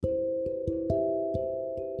Hello,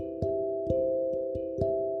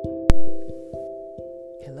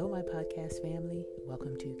 my podcast family.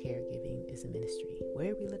 Welcome to Caregiving is a Ministry,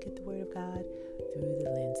 where we look at the Word of God through the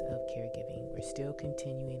lens of caregiving. We're still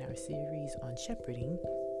continuing our series on shepherding,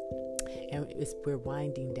 and we're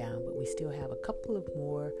winding down, but we still have a couple of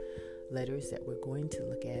more letters that we're going to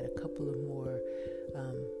look at, a couple of more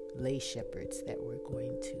lay shepherds that we're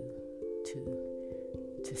going to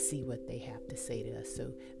see what they have to say to us.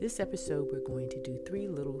 So this episode, we're going to do three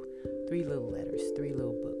little letters, three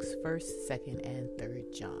little books, 1st, 2nd, and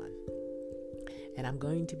 3rd John. And I'm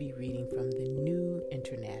going to be reading from the New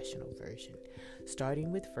International Version, starting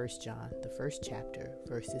with 1st John, the 1st chapter,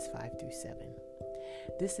 verses 5 through 7.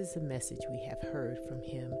 This is a message we have heard from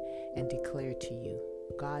him and declare to you.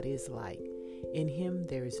 God is light. In him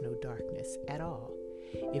there is no darkness at all.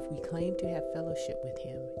 If we claim to have fellowship with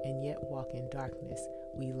him and yet walk in darkness,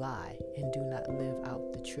 we lie and do not live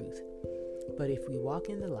out the truth. But if we walk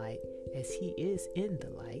in the light, as he is in the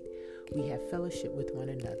light, we have fellowship with one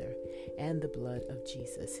another, and the blood of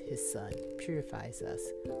Jesus, his Son, purifies us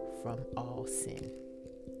from all sin.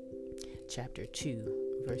 Chapter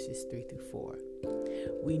 2, verses 3 through 4.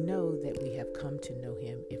 We know that we have come to know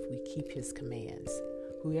him if we keep his commands.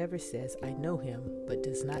 Whoever says, I know him, but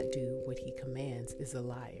does not do what he commands is a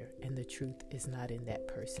liar, and the truth is not in that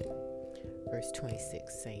person. Verse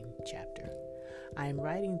 26, same chapter. I am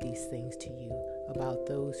writing these things to you about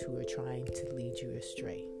those who are trying to lead you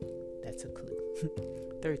astray. That's a clue.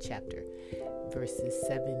 3rd chapter, verses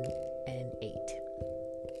 7 and 8.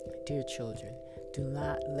 Dear children, do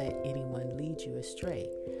not let anyone lead you astray.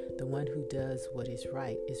 The one who does what is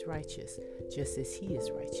right is righteous, just as he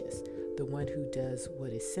is righteous. The one who does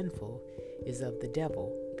what is sinful is of the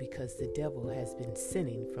devil, because the devil has been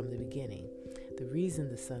sinning from the beginning. The reason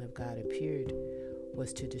the Son of God appeared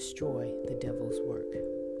was to destroy the devil's work.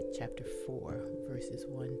 Chapter 4, verses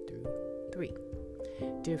 1 through 3.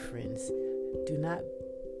 Dear friends, do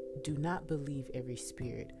not believe every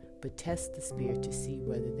spirit, but test the spirit to see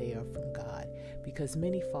whether they are from God, because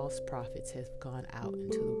many false prophets have gone out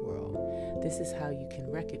into the world. This is how you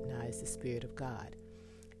can recognize the Spirit of God.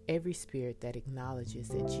 Every spirit that acknowledges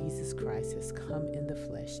that Jesus Christ has come in the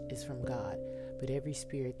flesh is from God, but every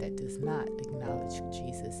spirit that does not acknowledge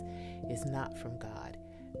Jesus is not from God.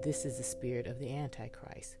 This is the spirit of the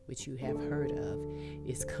Antichrist, which you have heard of,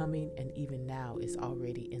 is coming and even now is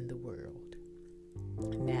already in the world.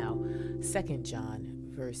 Now, 2nd John,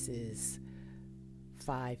 verses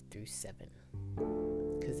 5 through 7,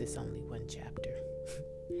 because it's only one chapter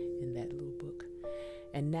in that little book.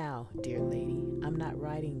 And now, dear lady, I'm not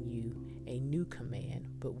writing you a new command,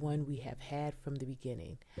 but one we have had from the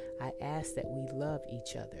beginning. I ask that we love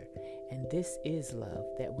each other, and this is love,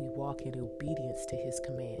 that we walk in obedience to his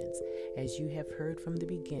commands. As you have heard from the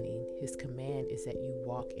beginning, his command is that you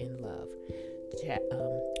walk in love.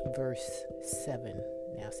 Verse 7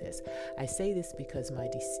 now says, I say this because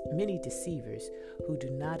many deceivers who do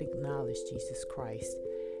not acknowledge Jesus Christ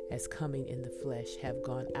as coming in the flesh have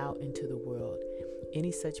gone out into the world.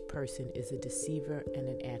 Any such person is a deceiver and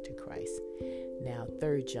an antichrist. Now,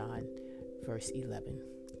 3rd John, verse 11.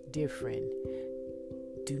 Dear friend,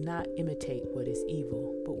 do not imitate what is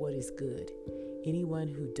evil, but what is good. Anyone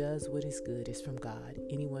who does what is good is from God.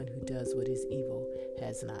 Anyone who does what is evil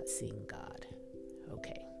has not seen God.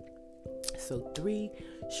 Okay. So 3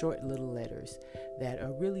 short little letters that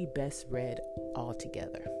are really best read all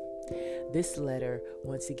together. This letter,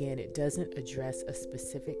 once again, it doesn't address a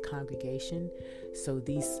specific congregation, so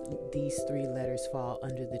these 3 letters fall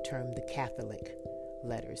under the term the Catholic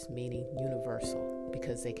letters, meaning universal,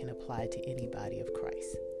 because they can apply to any body of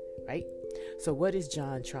Christ, right? So what is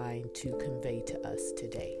John trying to convey to us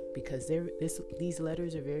today? Because these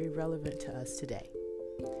letters are very relevant to us today.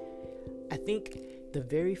 I think the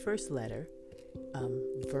very first letter,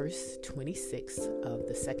 verse 26 of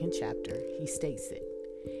the 2nd chapter, he states it.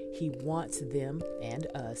 He wants them and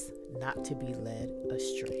us not to be led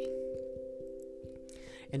astray.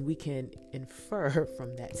 And we can infer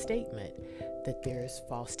from that statement that there's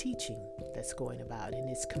false teaching that's going about, and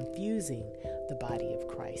it's confusing the body of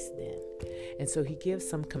Christ then. And so he gives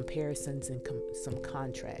some comparisons and some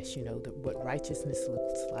contrast, what righteousness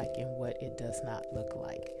looks like and what it does not look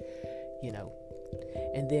like,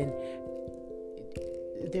 And then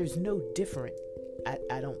there's no different,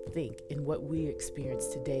 I don't think, in what we experience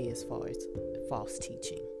today as far as false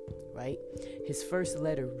teaching, right? His first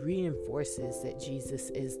letter reinforces that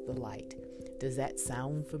Jesus is the light. Does that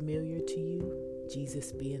sound familiar to you?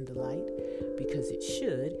 Jesus being the light? Because it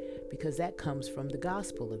should, because that comes from the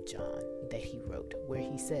Gospel of John that he wrote, where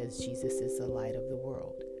he says Jesus is the light of the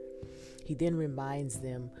world. He then reminds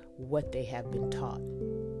them what they have been taught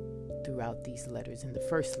throughout these letters. In the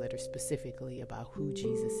first letter specifically about who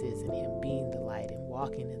Jesus is and him being the light and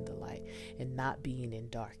walking in the light and not being in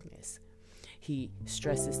darkness. He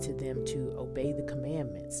stresses to them to obey the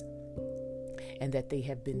commandments and that they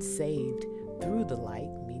have been saved through the light,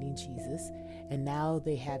 meaning Jesus, and now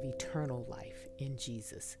they have eternal life in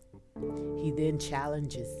Jesus. He then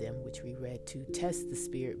challenges them, which we read, to test the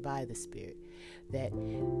Spirit by the Spirit, that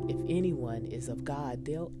if anyone is of God,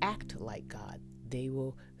 they'll act like God. They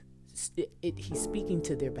will. He's speaking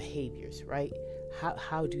to their behaviors, right?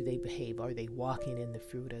 How do they behave? Are they walking in the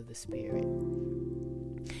fruit of the Spirit?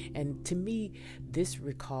 And to me, this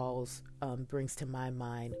brings to my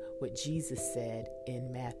mind what Jesus said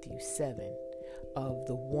in Matthew 7 of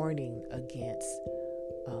the warning against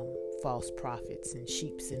false prophets and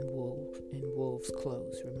sheeps in wolves'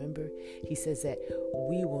 clothes. Remember, he says that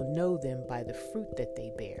we will know them by the fruit that they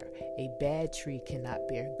bear. A bad tree cannot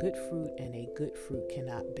bear good fruit, and a good fruit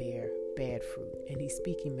cannot bear bad fruit. And he's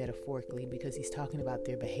speaking metaphorically because he's talking about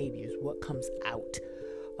their behaviors. What comes out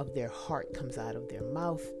of their heart comes out of their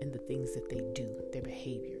mouth, and the things that they do, their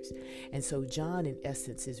behaviors. And so John, in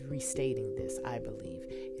essence, is restating this, I believe,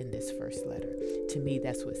 in this first letter. To me,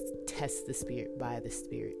 that's what test the Spirit by the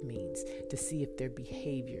Spirit means, to see if their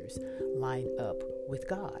behaviors line up with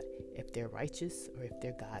God, if they're righteous or if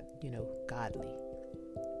they're godly.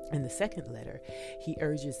 In the second letter, he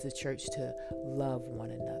urges the church to love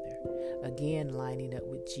one another. Again, lining up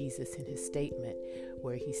with Jesus in his statement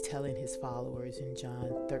where he's telling his followers in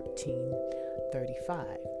John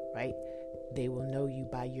 13:35, right? They will know you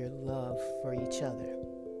by your love for each other.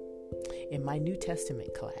 In my New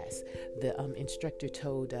Testament class, the instructor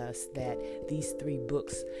told us that these 3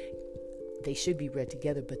 books, they should be read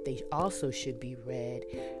together, but they also should be read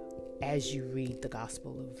as you read the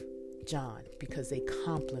Gospel of John, because they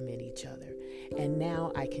complement each other. And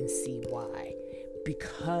now I can see why.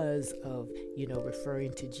 Because of,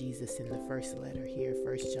 referring to Jesus in the first letter here,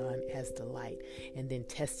 1 John, as the light, and then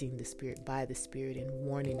testing the Spirit by the Spirit and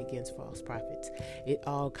warning against false prophets. It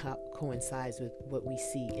all coincides with what we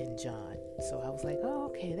see in John. So I was like, oh,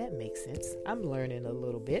 okay, that makes sense. I'm learning a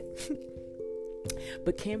little bit.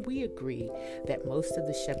 But can we agree that most of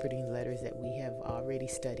the shepherding letters that we have already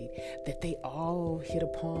studied, that they all hit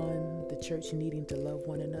upon the church needing to love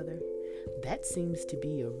one another? That seems to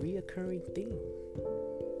be a reoccurring theme.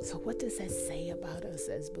 So what does that say about us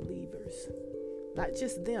as believers? Not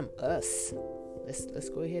just them, us. Let's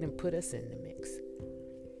go ahead and put us in the mix.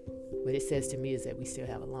 What it says to me is that we still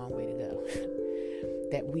have a long way to go.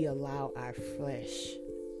 That we allow our flesh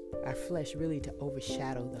really to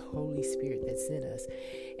overshadow the Holy Spirit that's in us,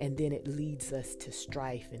 and then it leads us to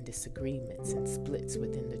strife and disagreements and splits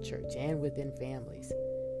within the church and within families.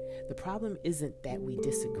 The problem isn't that we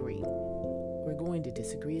disagree. We're going to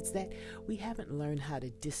disagree. It's that we haven't learned how to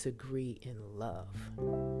disagree in love.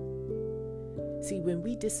 See, when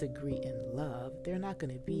we disagree in love, there are not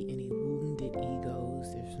going to be any wounded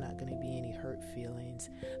egos. There's not going to be any hurt feelings.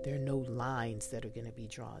 There are no lines that are going to be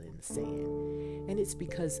drawn in the sand. And it's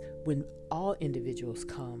because when all individuals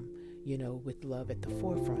come, with love at the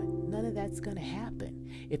forefront, none of that's going to happen.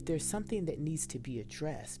 If there's something that needs to be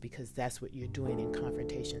addressed, because that's what you're doing in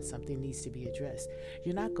confrontation, something needs to be addressed,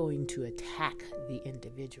 you're not going to attack the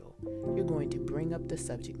individual. You're going to bring up the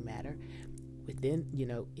subject matter within,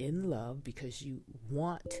 in love, because you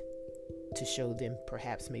want to show them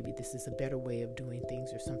perhaps maybe this is a better way of doing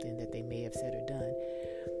things or something that they may have said or done.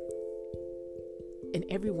 And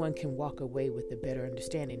everyone can walk away with a better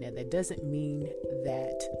understanding. Now, that doesn't mean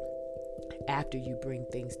that after you bring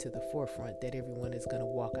things to the forefront that everyone is going to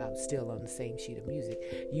walk out still on the same sheet of music.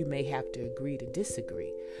 You may have to agree to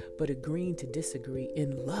disagree, but agreeing to disagree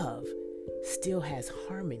in love still has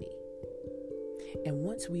harmony. And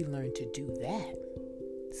once we learn to do that,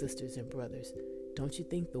 sisters and brothers, don't you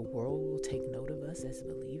think the world will take note of us as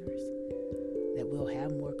believers? That we'll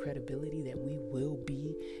have more credibility, that we will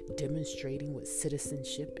be demonstrating what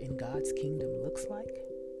citizenship in God's kingdom looks like?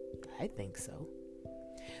 I think so.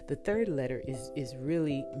 The third letter is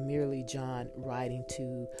really merely John writing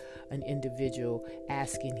to an individual,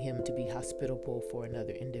 asking him to be hospitable for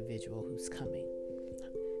another individual who's coming.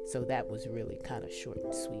 So that was really kind of short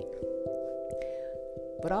and sweet.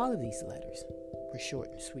 But all of these letters were short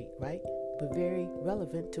and sweet, right? But very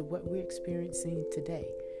relevant to what we're experiencing today.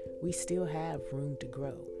 We still have room to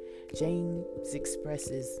grow. Jude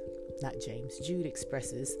expresses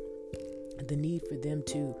the need for them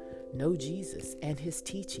to know Jesus and his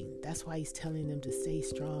teaching. That's why he's telling them to stay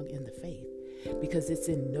strong in the faith, because it's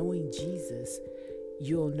in knowing Jesus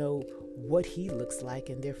you'll know what he looks like,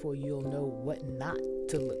 and therefore you'll know what not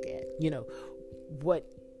to look at, what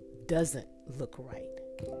doesn't look right.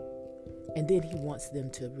 And then he wants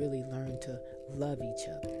them to really learn to love each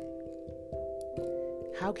other.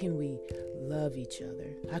 How can we love each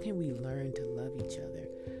other? How can we learn to love each other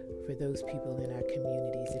for those people in our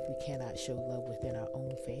communities if we cannot show love within our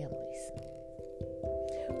own families?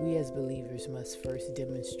 We as believers must first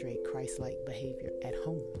demonstrate Christ-like behavior at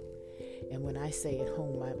home. And when I say at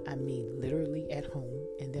home, I mean literally at home,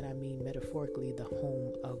 and then I mean metaphorically the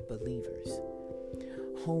home of believers.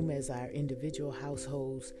 Home as our individual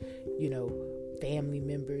households, family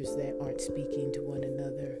members that aren't speaking to one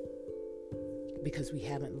another because we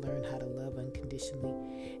haven't learned how to love unconditionally.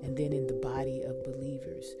 And then in the body of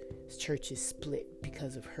believers, churches split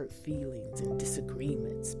because of hurt feelings and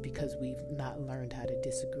disagreements because we've not learned how to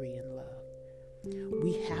disagree and love.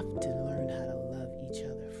 We have to learn how to love each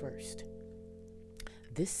other first.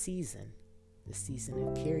 This season, the season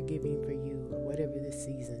of caregiving for you, or whatever this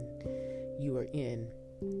season you are in,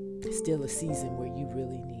 is still a season where you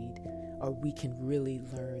really need, or we can really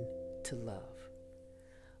learn to love.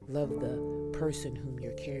 Love the person whom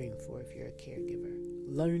you're caring for if you're a caregiver.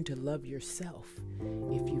 Learn to love yourself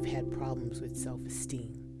if you've had problems with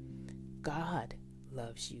self-esteem. God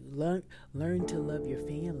loves you. Learn to love your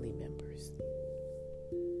family members.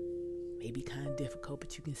 Maybe kind of difficult,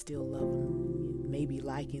 but you can still love them. Maybe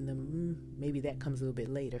liking them. Maybe that comes a little bit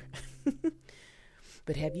later.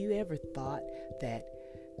 But have you ever thought that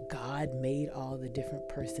God made all the different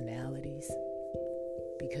personalities?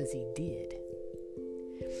 Because he did.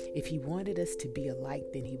 If he wanted us to be alike,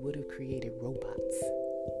 then he would have created robots.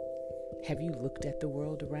 Have you looked at the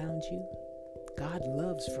world around you? God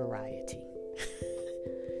loves variety.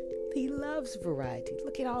 He loves variety.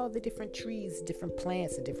 Look at all the different trees, different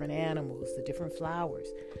plants, the different animals, the different flowers,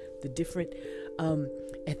 the different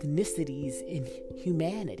ethnicities in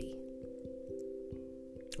humanity,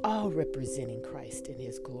 all representing Christ in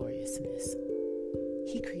his gloriousness.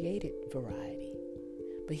 He created variety,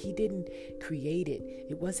 but he didn't create it.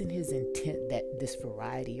 It wasn't his intent that this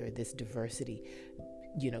variety or this diversity,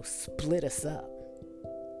 split us up.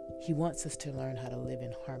 He wants us to learn how to live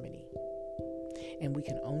in harmony. And we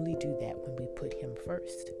can only do that when we put him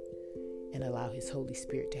first and allow his Holy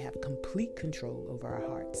Spirit to have complete control over our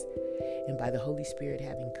hearts. And by the Holy Spirit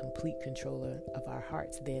having complete control of our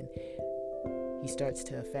hearts, then he starts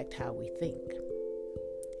to affect how we think.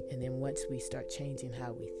 And then once we start changing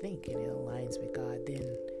how we think and it aligns with God,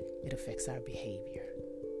 then it affects our behavior.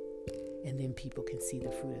 And then people can see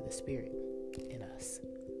the fruit of the Spirit in us.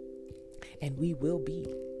 And we will be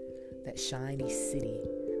that shiny city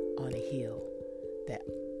on a hill that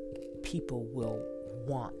people will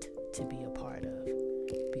want to be a part of,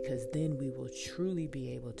 because then we will truly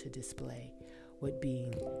be able to display what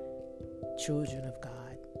being children of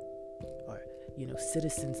God or,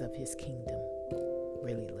 citizens of his kingdom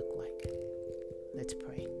really look like. Let's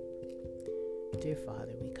pray. Dear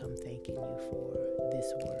Father, we come thanking you for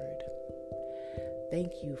this word.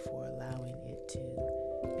 Thank you for allowing it to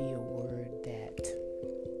be a word that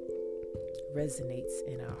resonates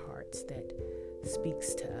in our hearts, that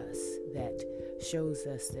speaks to us, that shows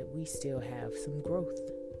us that we still have some growth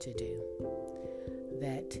to do,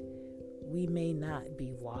 that we may not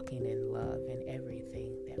be walking in love in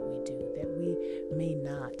everything that we do, that we may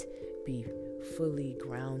not be fully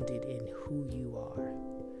grounded in who you are,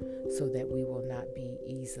 so that we will not be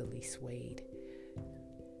easily swayed.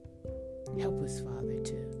 Help us, Father,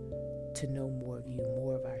 to know more of you,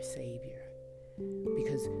 more of our Savior,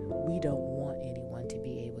 because we don't want anyone to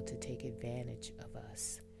be able to take advantage of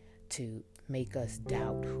us, to make us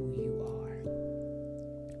doubt who you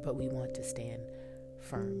are. But we want to stand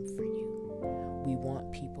firm for you. We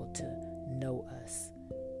want people to know us,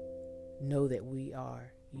 know that we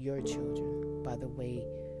are your children by the way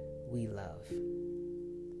we love.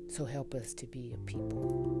 So help us to be a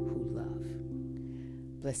people who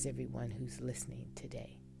love. Bless everyone who's listening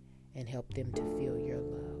today and help them to feel your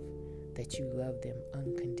love, that you love them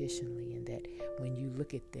unconditionally, and that when you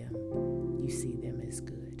look at them, you see them as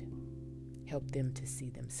good. Help them to see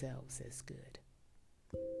themselves as good.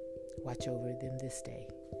 Watch over them this day.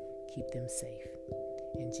 Keep them safe.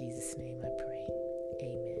 In Jesus' name I pray.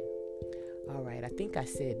 Amen. All right, I think I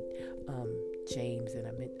said James and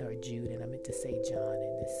Jude, and I meant to say John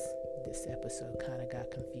in this episode. Kind of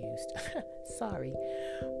got confused. Sorry.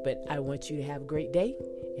 But I want you to have a great day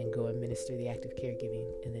and go and minister the act of caregiving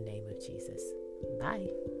in the name of Jesus. Bye.